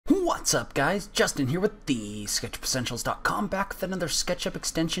What's up guys, Justin here with TheSketchUpEssentials.com, back with another SketchUp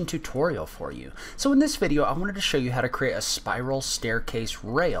extension tutorial for you. So in this video I wanted to show you how to create a spiral staircase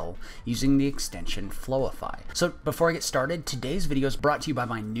rail using the extension Flowify. So before I get started, today's video is brought to you by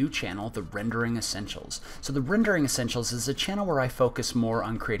my new channel, The Rendering Essentials. So The Rendering Essentials is a channel where I focus more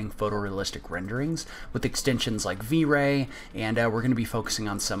on creating photorealistic renderings with extensions like V-Ray, and we're going to be focusing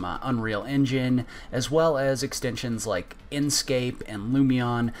on some Unreal Engine, as well as extensions like Inkscape and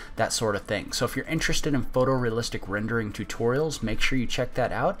Lumion, that sort of thing. So if you're interested in photorealistic rendering tutorials, make sure you check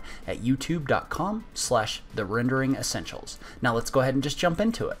that out at youtube.com/therendering-essentials. Now let's go ahead and just jump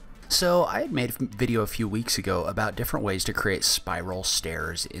into it. So I had made a video a few weeks ago about different ways to create spiral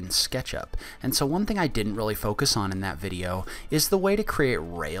stairs in SketchUp. And so one thing I didn't really focus on in that video is the way to create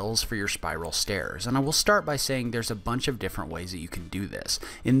rails for your spiral stairs. And I will start by saying there's a bunch of different ways that you can do this.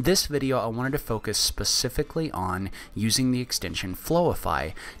 In this video, I wanted to focus specifically on using the extension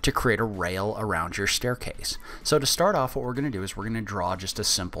Flowify to create a rail around your staircase. So to start off, what we're going to do is we're going to draw just a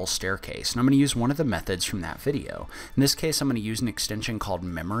simple staircase. And I'm going to use one of the methods from that video. In this case, I'm going to use an extension called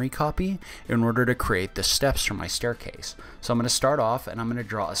Memory Copy in order to create the steps for my staircase. So I'm going to start off and I'm going to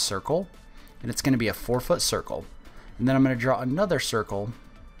draw a circle, and it's going to be a 4-foot circle, and then I'm going to draw another circle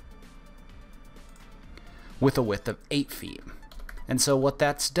with a width of 8 feet. And so what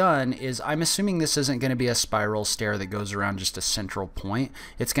that's done is, I'm assuming this isn't going to be a spiral stair that goes around just a central point.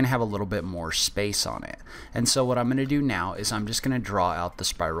 It's going to have a little bit more space on it. And so what I'm going to do now is I'm just going to draw out the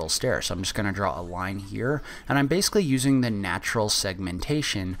spiral stair. So I'm just going to draw a line here, and I'm basically using the natural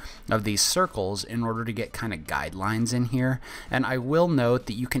segmentation of these circles in order to get kind of guidelines in here. And I will note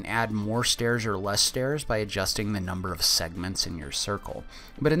that you can add more stairs or less stairs by adjusting the number of segments in your circle.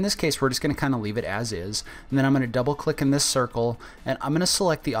 But in this case, we're just going to kind of leave it as is, and then I'm going to double click in this circle, and I'm going to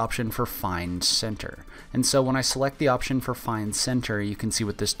select the option for Find Center. And so when I select the option for Find Center, you can see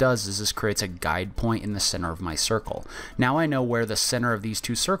what this does is this creates a guide point in the center of my circle. Now I know where the center of these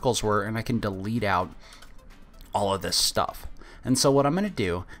two circles were, and I can delete out all of this stuff. And so what I'm going to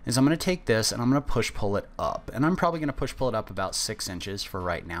do is I'm going to take this and I'm going to push pull it up. And I'm probably going to push pull it up about 6 inches for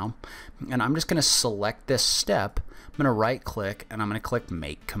right now. And I'm just going to select this step. I'm going to right click and I'm going to click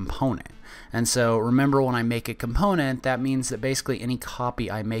Make Component. And so remember, when I make a component, that means that basically any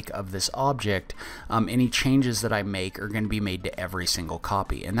copy I make of this object, any changes that I make are going to be made to every single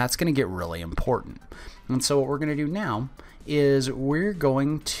copy. And that's going to get really important. And so what we're going to do now is we're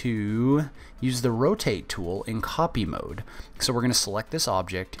going to use the rotate tool in copy mode. So we're going to select this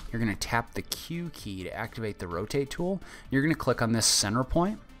object, you're going to tap the Q key to activate the rotate tool, you're going to click on this center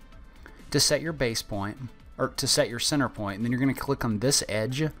point to set your base point, or to set your center point, and then you're going to click on this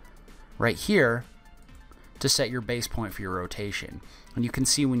edge right here to set your base point for your rotation. And you can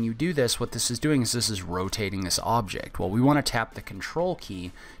see when you do this, what this is doing is this is rotating this object. Well, we want to tap the Control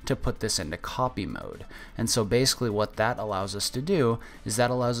key to put this into copy mode. And so basically what that allows us to do is that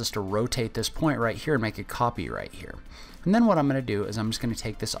allows us to rotate this point right here and make a copy right here. And then what I'm going to do is I'm just going to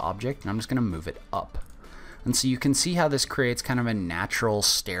take this object and I'm just going to move it up. And so you can see how this creates kind of a natural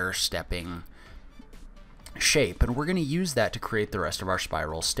stair-stepping shape, and we're going to use that to create the rest of our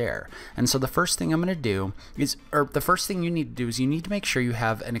spiral stair. And so the first thing I'm going to do is, or the first thing you need to do is you need to make sure you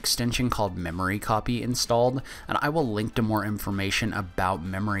have an extension called Memory Copy installed, and I will link to more information about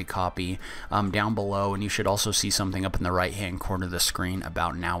Memory Copy down below, and you should also see something up in the right hand corner of the screen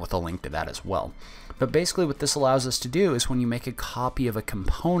about now with a link to that as well. But basically what this allows us to do is when you make a copy of a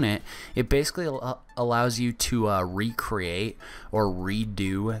component, it basically allows you to recreate or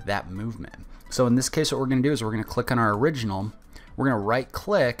redo that movement. So in this case, what we're going to do is we're going to click on our original, we're going to right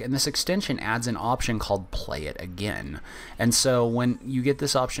click, and this extension adds an option called Play It Again. And so when you get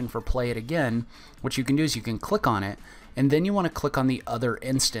this option for Play It Again, what you can do is you can click on it, and then you want to click on the other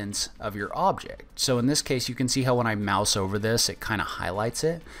instance of your object. So in this case, you can see how when I mouse over this, it kind of highlights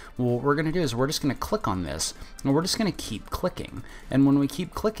it. Well, what we're going to do is we're just going to click on this, and we're just going to keep clicking. And when we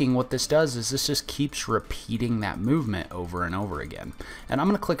keep clicking, what this does is this just keeps repeating that movement over and over again. And I'm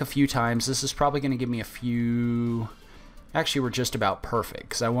going to click a few times. This is probably going to give me a few... Actually, we're just about perfect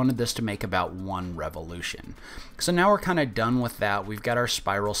because I wanted this to make about 1 revolution. So now we're kind of done with that. We've got our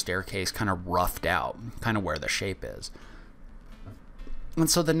spiral staircase kind of roughed out, kind of where the shape is. And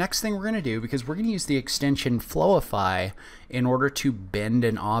so the next thing we're going to do, because we're going to use the extension Flowify in order to bend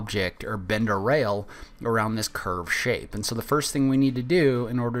an object or bend a rail around this curved shape. And so the first thing we need to do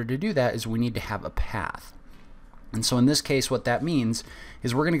in order to do that is we need to have a path. And so in this case, what that means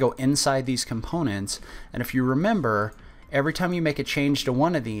is we're going to go inside these components, and if you remember, every time you make a change to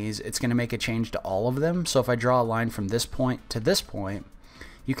one of these, it's going to make a change to all of them. So if I draw a line from this point to this point,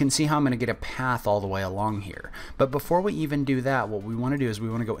 you can see how I'm going to get a path all the way along here. But before we even do that, what we want to do is we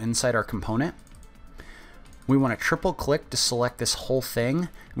want to go inside our component. We want to triple click to select this whole thing.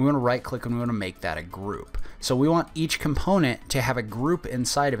 We want to right click and we want to make that a group. So we want each component to have a group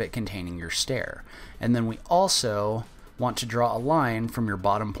inside of it containing your stair. And then we also want to draw a line from your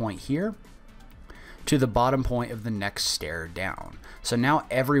bottom point here to the bottom point of the next stair down. So now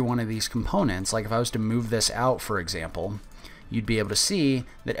every one of these components, like if I was to move this out, for example, you'd be able to see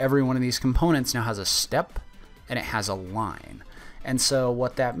that every one of these components now has a step and it has a line. And so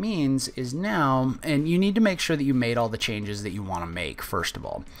what that means is now, and you need to make sure that you made all the changes that you want to make first of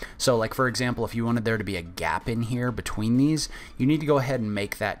all. So like for example, if you wanted there to be a gap in here between these, you need to go ahead and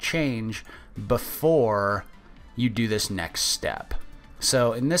make that change before you do this next step.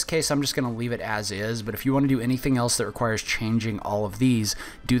 So in this case, I'm just going to leave it as is, but if you want to do anything else that requires changing all of these,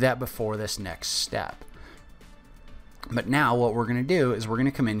 do that before this next step. But now what we're going to do is we're going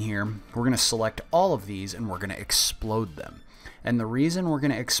to come in here, we're going to select all of these, and we're going to explode them. And the reason we're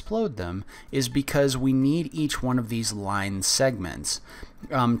going to explode them is because we need each one of these line segments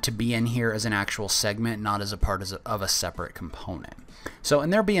to be in here as an actual segment, not as a part of a separate component. So,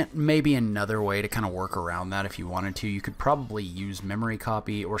 and there may be another way to kind of work around that if you wanted to. You could probably use memory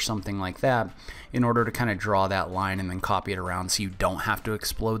copy or something like that in order to kind of draw that line and then copy it around so you don't have to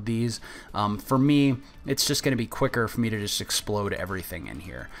explode these. For me, it's just going to be quicker for me to just explode everything in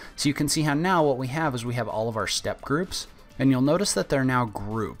here. So you can see how now what we have is we have all of our step groups. And you'll notice that they're now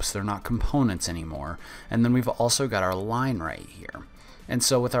groups, they're not components anymore. And then we've also got our line right here. And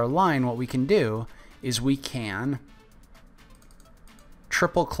so with our line, what we can do is we can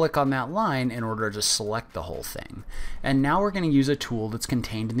triple click on that line in order to select the whole thing. And now we're going to use a tool that's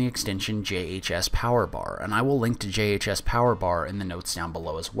contained in the extension JHS Powerbar. And I will link to JHS Powerbar in the notes down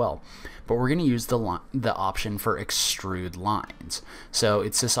below as well. But we're going to use the option for Extrude Lines. So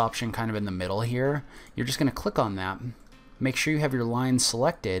it's this option kind of in the middle here. You're just going to click on that. Make sure you have your line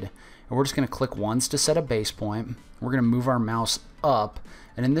selected, and we're just going to click once to set a base point. We're going to move our mouse up,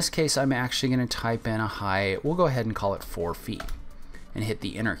 and in this case I'm actually going to type in a height, we'll go ahead and call it 4 feet, and hit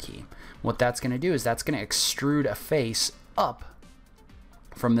the enter key. What that's going to do is that's going to extrude a face up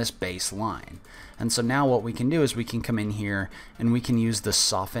from this base line. And so now what we can do is we can come in here and we can use the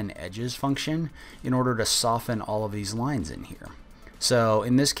soften edges function in order to soften all of these lines in here. So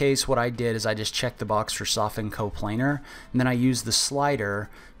in this case, what I did is I just checked the box for soften coplanar, and then I used the slider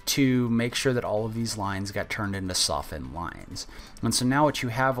to make sure that all of these lines got turned into soften lines. And so now what you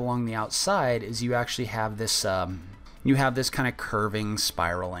have along the outside is you actually have this kind of curving,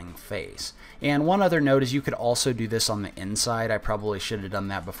 spiraling face. And one other note is you could also do this on the inside. I probably should have done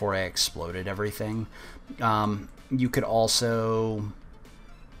that before I exploded everything. You could also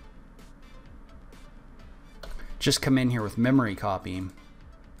just come in here with memory copy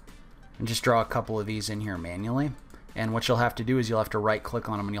and just draw a couple of these in here manually. And what you'll have to do is you'll have to right click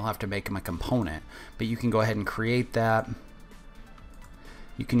on them and you'll have to make them a component. But you can go ahead and create that.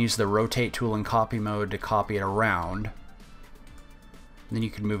 You can use the rotate tool in copy mode to copy it around. And then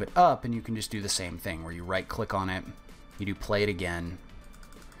you can move it up and you can just do the same thing where you right click on it, you do play it again,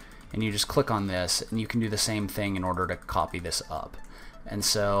 and you just click on this and you can do the same thing in order to copy this up. And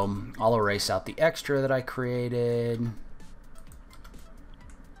so I'll erase out the extra that I created.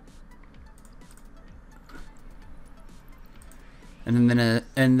 And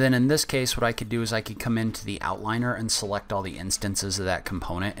then in this case, what I could do is I could come into the outliner and select all the instances of that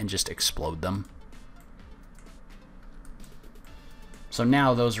component and just explode them. So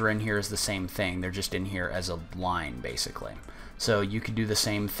now those are in here as the same thing. They're just in here as a line, basically. So you could do the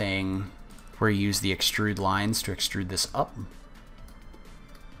same thing where you use the extrude lines to extrude this up.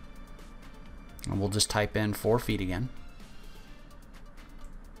 And we'll just type in 4 feet again.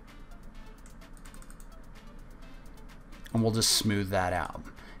 And we'll just smooth that out.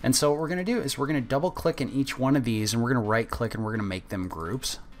 And so what we're going to do is we're going to double click in each one of these and we're going to right click and we're going to make them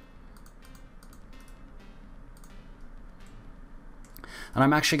groups. And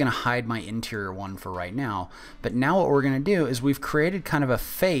I'm actually going to hide my interior one for right now. But now what we're going to do is we've created kind of a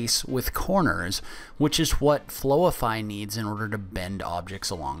face with corners, which is what Flowify needs in order to bend objects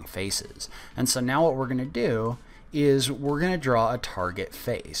along faces. And so now what we're going to do is we're going to draw a target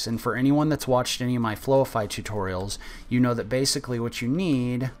face. And for anyone that's watched any of my Flowify tutorials, you know that basically what you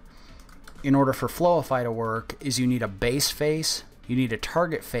need in order for Flowify to work is you need a base face, you need a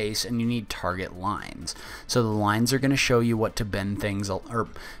target face, and you need target lines. So the lines are going to show you what to bend things, or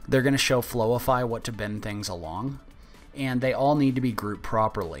they're going to show Flowify what to bend things along. and they all need to be grouped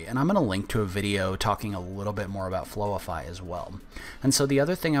properly. And I'm going to link to a video talking a little bit more about Flowify as well. And so the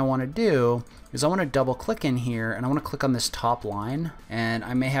other thing I want to do is I want to double click in here, and I want to click on this top line, and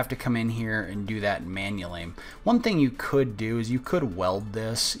I may have to come in here and do that manually. One thing you could do is you could weld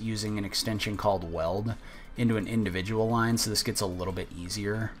this using an extension called weld into an individual line, so this gets a little bit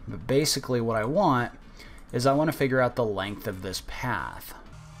easier. But basically what I want is I want to figure out the length of this path.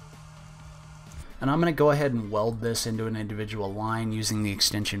 And I'm going to go ahead and weld this into an individual line using the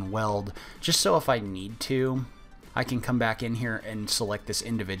extension weld, just so if I need to, I can come back in here and select this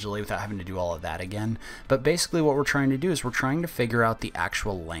individually without having to do all of that again. But basically what we're trying to do is we're trying to figure out the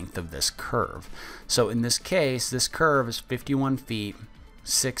actual length of this curve. So in this case, this curve is 51 feet,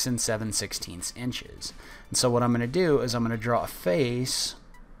 6 7/16 inches. And so what I'm going to do is I'm going to draw a face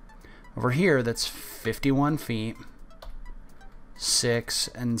over here that's 51 feet, 6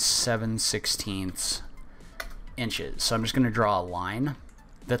 7/16 inches. So I'm just going to draw a line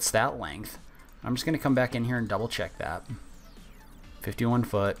that's that length. I'm just going to come back in here and double check that. 51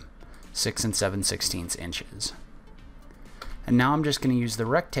 foot, 6 7/16 inches. And now I'm just going to use the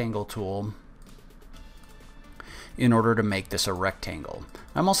rectangle tool in order to make this a rectangle.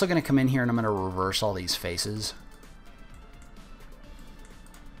 I'm also going to come in here and I'm going to reverse all these faces.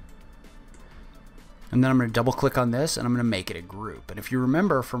 And then I'm going to double click on this and I'm going to make it a group. And if you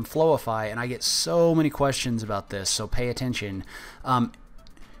remember from Flowify, and I get so many questions about this, so pay attention,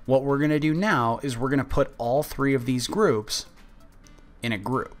 what we're going to do now is we're going to put all three of these groups in a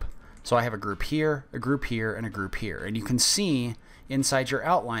group. So I have a group here, a group here, and a group here. And you can see inside your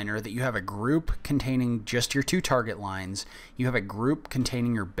outliner that you have a group containing just your two target lines, you have a group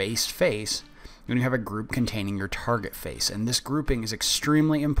containing your base face, and you have a group containing your target face. And this grouping is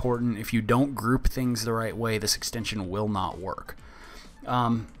extremely important. If you don't group things the right way, this extension will not work.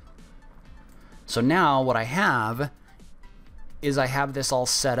 So now what I have is I have this all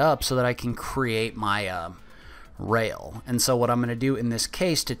set up so that I can create my rail. And so what I'm going to do in this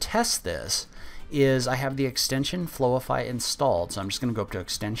case to test this is I have the extension Flowify installed. So I'm just going to go up to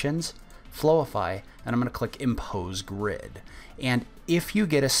Extensions, Flowify, and I'm going to click Impose Grid. And if you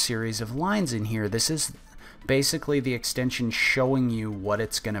get a series of lines in here, this is basically the extension showing you what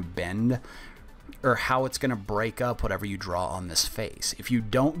it's going to bend or how it's going to break up whatever you draw on this face. If you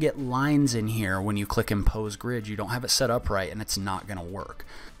don't get lines in here when you click Impose Grid, you don't have it set up right and it's not going to work.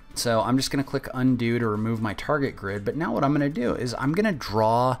 So I'm just going to click Undo to remove my target grid. But now what I'm going to do is I'm going to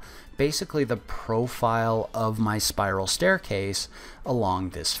draw basically the profile of my spiral staircase along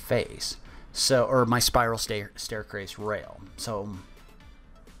this face. So, or my spiral staircase rail. So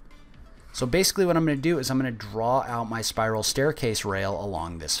basically what I'm going to do is I'm going to draw out my spiral staircase rail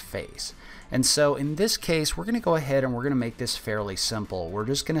along this face. And so in this case, we're going to go ahead and we're going to make this fairly simple. We're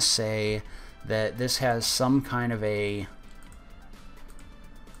just going to say that this has some kind of a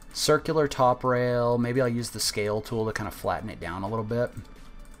circular top rail. Maybe I'll use the scale tool to kind of flatten it down a little bit.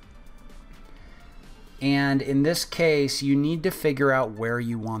 And in this case, you need to figure out where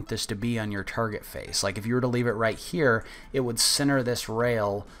you want this to be on your target face. Like if you were to leave it right here, it would center this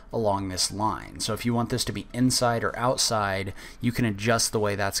rail along this line. So if you want this to be inside or outside, you can adjust the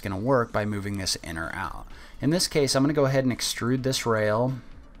way that's going to work by moving this in or out. In this case, I'm going to go ahead and extrude this rail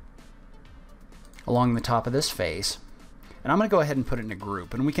along the top of this face. And I'm going to go ahead and put it in a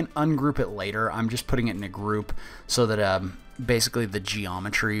group, and we can ungroup it later. I'm just putting it in a group so that basically the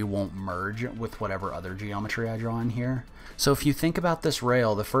geometry won't merge with whatever other geometry I draw in here. So if you think about this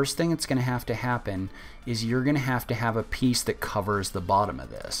rail, the first thing that's going to happen is you're going to have a piece that covers the bottom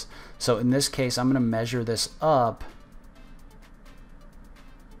of this. So in this case, I'm going to measure this up,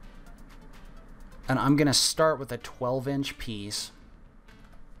 and I'm going to start with a 12-inch piece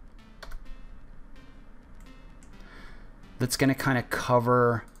that's going to kind of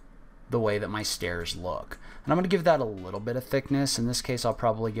cover the way that my stairs look. And I'm going to give that a little bit of thickness. In this case, I'll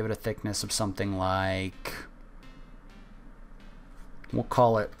probably give it a thickness of something like, we'll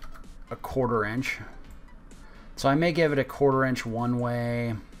call it a 1/4 inch. So I may give it a 1/4 inch one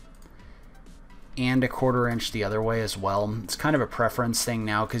way and a 1/4 inch the other way as well. It's kind of a preference thing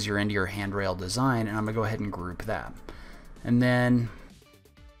now because you're into your handrail design, and I'm going to go ahead and group that. And then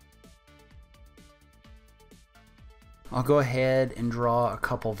I'll go ahead and draw a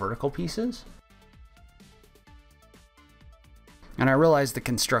couple vertical pieces. And I realize the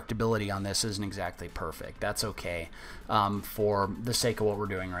constructability on this isn't exactly perfect. That's okay for the sake of what we're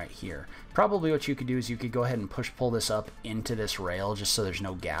doing right here. Probably what you could do is you could go ahead and pull this up into this rail just so there's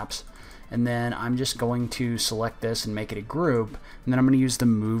no gaps. And then I'm just going to select this and make it a group. And then I'm going to use the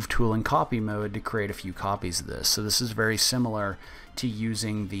Move tool in copy mode to create a few copies of this. So this is very similar to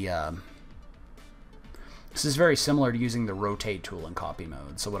using the This is very similar to using the rotate tool in copy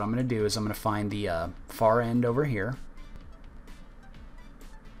mode. So what I'm going to do is I'm going to find the far end over here.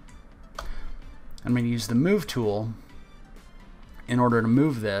 I'm going to use the move tool in order to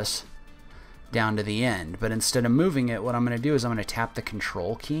move this down to the end. But instead of moving it, what I'm going to do is I'm going to tap the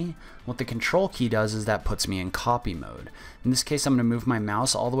control key. What the control key does is that puts me in copy mode. In this case, I'm going to move my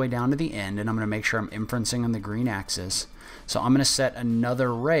mouse all the way down to the end, and I'm going to make sure I'm inferencing on the green axis. So I'm going to set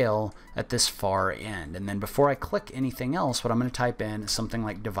another rail at this far end. And then before I click anything else, what I'm going to type in is something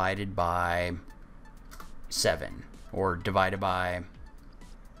like divided by 7 or divided by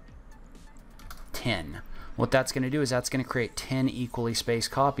 10. What that's going to do is that's going to create 10 equally spaced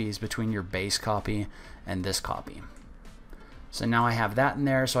copies between your base copy and this copy. So now I have that in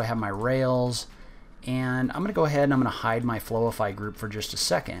there, so I have my rails, and I'm going to go ahead and I'm going to hide my Flowify group for just a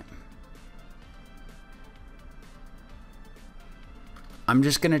second. I'm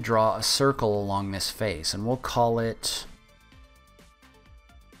just going to draw a circle along this face, and we'll call it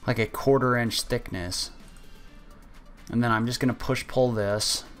like a 1/4 inch thickness. And then I'm just going to push-pull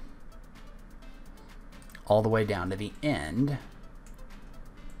this all the way down to the end.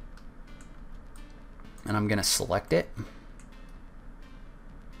 And I'm going to select it.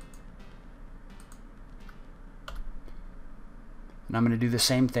 And I'm going to do the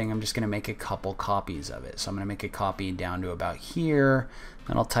same thing. I'm just going to make a couple copies of it. So I'm going to make a copy down to about here.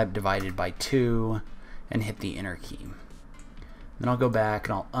 Then I'll type divided by 2 and hit the enter key. Then I'll go back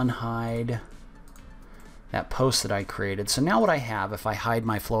and I'll unhide that post that I created. So now what I have, if I hide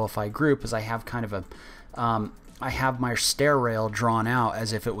my Flowify group, is I have kind of a I have my stair rail drawn out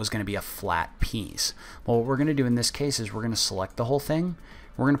as if it was going to be a flat piece. Well, what we're going to do in this case is we're going to select the whole thing.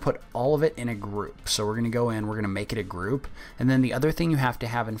 We're going to put all of it in a group. So we're going to go in, we're going to make it a group. And then the other thing you have to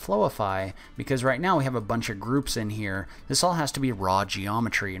have in Flowify, because right now we have a bunch of groups in here, this all has to be raw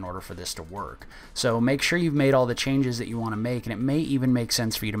geometry in order for this to work. So make sure you've made all the changes that you want to make, and it may even make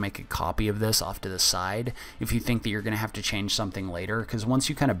sense for you to make a copy of this off to the side if you think that you're going to have to change something later, because once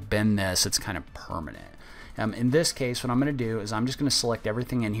you kind of bend this, it's kind of permanent. In this case, what I'm going to do is I'm just going to select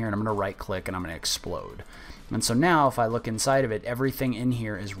everything in here, and I'm going to right click and I'm going to explode. And so now if I look inside of it, everything in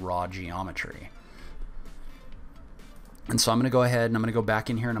here is raw geometry. And so I'm going to go ahead and I'm going to go back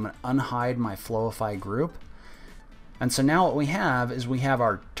in here and I'm going to unhide my Flowify group. And so now what we have is we have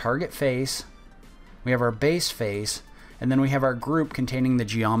our target face, we have our base face, and then we have our group containing the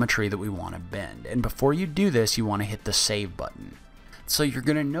geometry that we want to bend. And before you do this, you want to hit the save button. So you're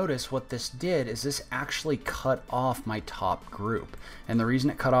going to notice what this did is this actually cut off my top group. And the reason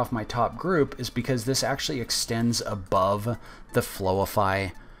it cut off my top group is because this actually extends above the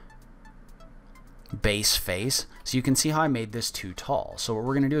Flowify base face. So you can see how I made this too tall. So what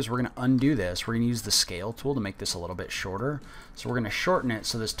we're going to do is we're going to undo this. We're going to use the scale tool to make this a little bit shorter. So we're going to shorten it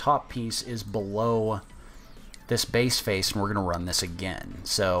so this top piece is below this base face, and we're going to run this again.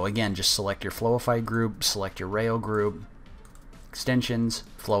 So again, just select your Flowify group, select your rail group, extensions,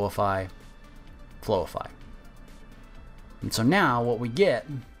 Flowify, Flowify. And so now what we get,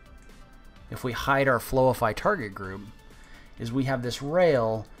 if we hide our Flowify target group, is we have this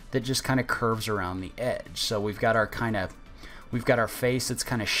rail that just kind of curves around the edge. So we've got our face that's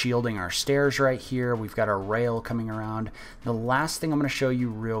kind of shielding our stairs right here. We've got our rail coming around. The last thing I'm going to show you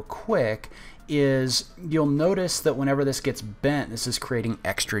real quick is you'll notice that whenever this gets bent, this is creating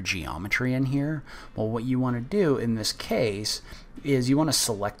extra geometry in here. Well, what you want to do in this case is you want to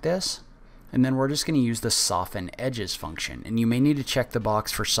select this, and then we're just going to use the soften edges function. And you may need to check the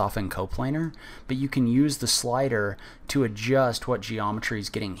box for soften coplanar, but you can use the slider to adjust what geometry is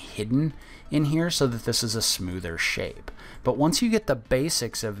getting hidden in here so that this is a smoother shape. But once you get the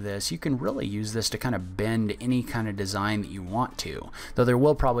basics of this, you can really use this to kind of bend any kind of design that you want to, though there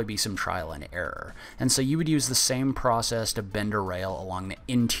will probably be some trial and error. And so you would use the same process to bend a rail along the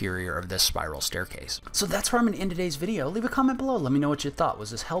interior of this spiral staircase. So that's where I'm going to end today's video. Leave a comment below. Let me know what you thought.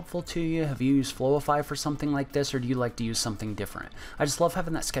 Was this helpful to you? Have you used Flowify for something like this, or do you like to use something different? I just love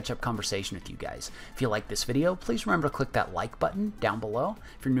having that SketchUp conversation with you guys. If you like this video, please remember to click that like button down below.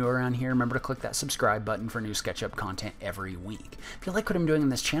 If you're new around here, remember to click that subscribe button for new SketchUp content every week. If you like what I'm doing on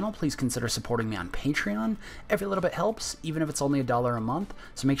this channel, please consider supporting me on Patreon. Every little bit helps, even if it's only $1 a month,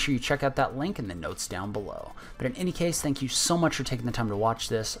 so make sure you check out that link in the notes down below. But in any case, thank you so much for taking the time to watch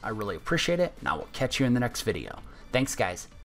this. I really appreciate it, and I will catch you in the next video. Thanks, guys.